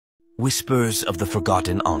Whispers of the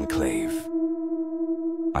Forgotten Enclave.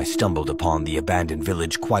 I stumbled upon the abandoned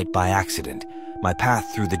village quite by accident, my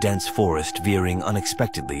path through the dense forest veering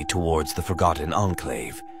unexpectedly towards the Forgotten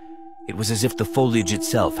Enclave. It was as if the foliage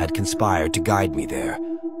itself had conspired to guide me there,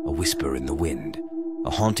 a whisper in the wind, a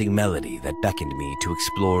haunting melody that beckoned me to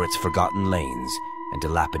explore its forgotten lanes and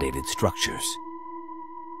dilapidated structures.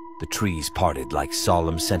 The trees parted like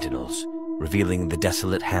solemn sentinels, revealing the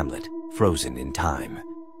desolate hamlet, frozen in time.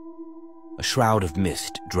 A shroud of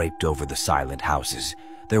mist draped over the silent houses,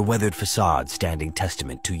 their weathered facades standing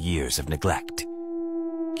testament to years of neglect.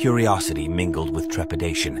 Curiosity mingled with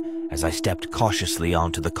trepidation as I stepped cautiously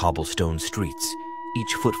onto the cobblestone streets,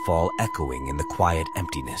 each footfall echoing in the quiet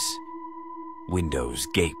emptiness. Windows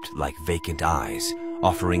gaped like vacant eyes,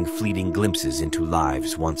 offering fleeting glimpses into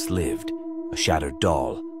lives once lived. A shattered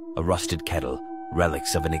doll, a rusted kettle,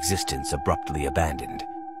 relics of an existence abruptly abandoned.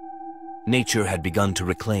 Nature had begun to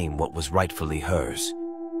reclaim what was rightfully hers.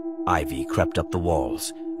 Ivy crept up the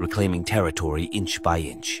walls, reclaiming territory inch by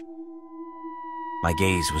inch. My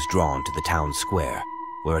gaze was drawn to the town square,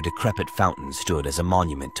 where a decrepit fountain stood as a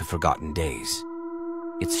monument to forgotten days.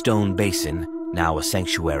 Its stone basin, now a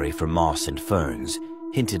sanctuary for moss and ferns,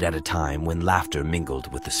 hinted at a time when laughter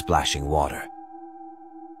mingled with the splashing water.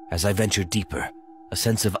 As I ventured deeper, a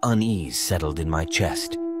sense of unease settled in my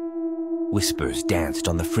chest. Whispers danced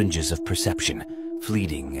on the fringes of perception,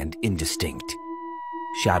 fleeting and indistinct.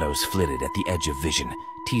 Shadows flitted at the edge of vision,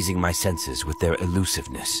 teasing my senses with their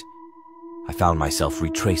elusiveness. I found myself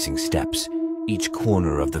retracing steps, each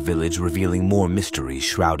corner of the village revealing more mysteries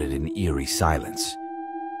shrouded in eerie silence.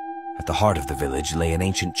 At the heart of the village lay an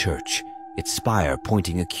ancient church, its spire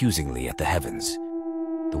pointing accusingly at the heavens.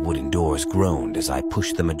 The wooden doors groaned as I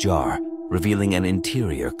pushed them ajar, revealing an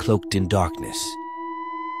interior cloaked in darkness.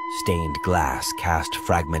 Stained glass cast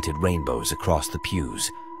fragmented rainbows across the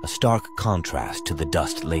pews, a stark contrast to the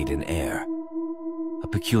dust-laden air. A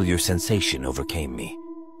peculiar sensation overcame me,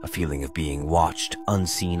 a feeling of being watched,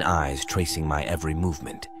 unseen eyes tracing my every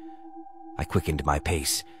movement. I quickened my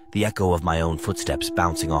pace, the echo of my own footsteps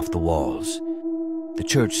bouncing off the walls. The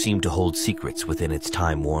church seemed to hold secrets within its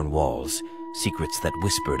time-worn walls, secrets that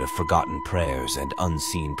whispered of forgotten prayers and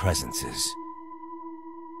unseen presences.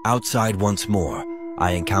 Outside once more,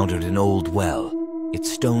 I encountered an old well,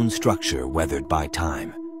 its stone structure weathered by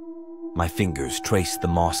time. My fingers traced the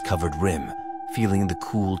moss-covered rim, feeling the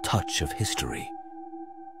cool touch of history.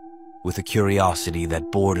 With a curiosity that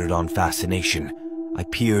bordered on fascination, I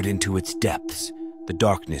peered into its depths, the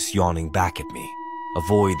darkness yawning back at me, a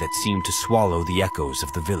void that seemed to swallow the echoes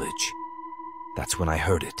of the village. That's when I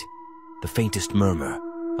heard it, the faintest murmur,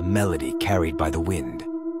 a melody carried by the wind.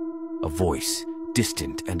 A voice,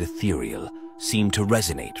 distant and ethereal, seemed to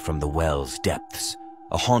resonate from the well's depths,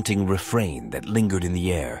 a haunting refrain that lingered in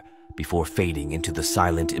the air before fading into the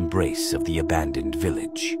silent embrace of the abandoned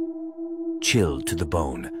village. Chilled to the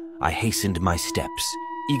bone, I hastened my steps,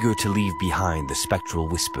 eager to leave behind the spectral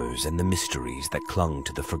whispers and the mysteries that clung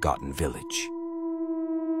to the forgotten village.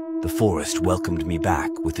 The forest welcomed me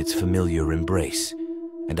back with its familiar embrace,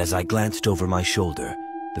 and as I glanced over my shoulder,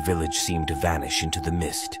 the village seemed to vanish into the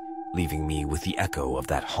mist, leaving me with the echo of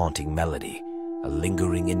that haunting melody, a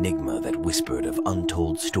lingering enigma that whispered of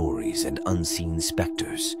untold stories and unseen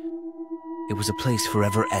specters. It was a place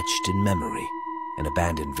forever etched in memory, an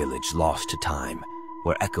abandoned village lost to time,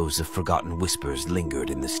 where echoes of forgotten whispers lingered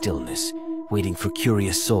in the stillness, waiting for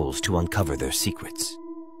curious souls to uncover their secrets.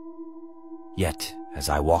 Yet, as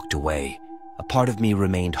I walked away, a part of me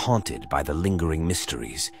remained haunted by the lingering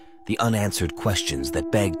mysteries, the unanswered questions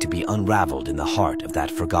that begged to be unraveled in the heart of that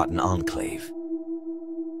forgotten enclave.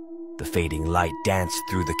 The fading light danced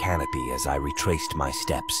through the canopy as I retraced my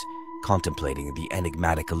steps, contemplating the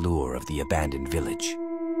enigmatic allure of the abandoned village.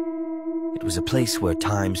 It was a place where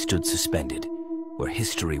time stood suspended, where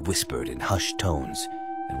history whispered in hushed tones,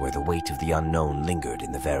 and where the weight of the unknown lingered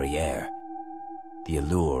in the very air. The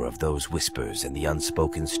allure of those whispers and the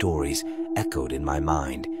unspoken stories echoed in my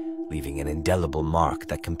mind, leaving an indelible mark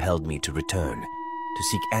that compelled me to return, to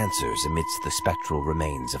seek answers amidst the spectral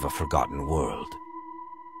remains of a forgotten world.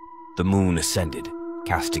 The moon ascended,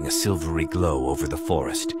 casting a silvery glow over the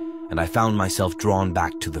forest, and I found myself drawn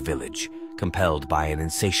back to the village, compelled by an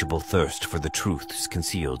insatiable thirst for the truths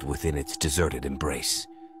concealed within its deserted embrace.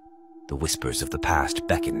 The whispers of the past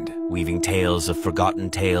beckoned, weaving tales of forgotten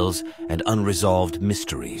tales and unresolved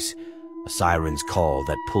mysteries, a siren's call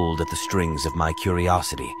that pulled at the strings of my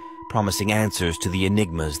curiosity, promising answers to the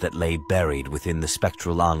enigmas that lay buried within the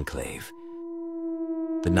spectral enclave.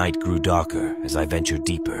 The night grew darker as I ventured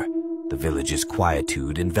deeper, the village's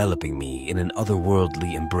quietude enveloping me in an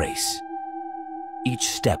otherworldly embrace. Each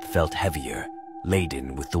step felt heavier,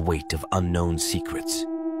 laden with the weight of unknown secrets.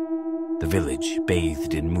 The village,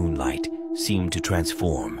 bathed in moonlight, seemed to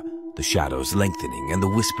transform, the shadows lengthening and the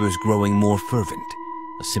whispers growing more fervent,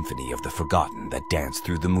 a symphony of the forgotten that danced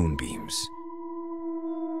through the moonbeams.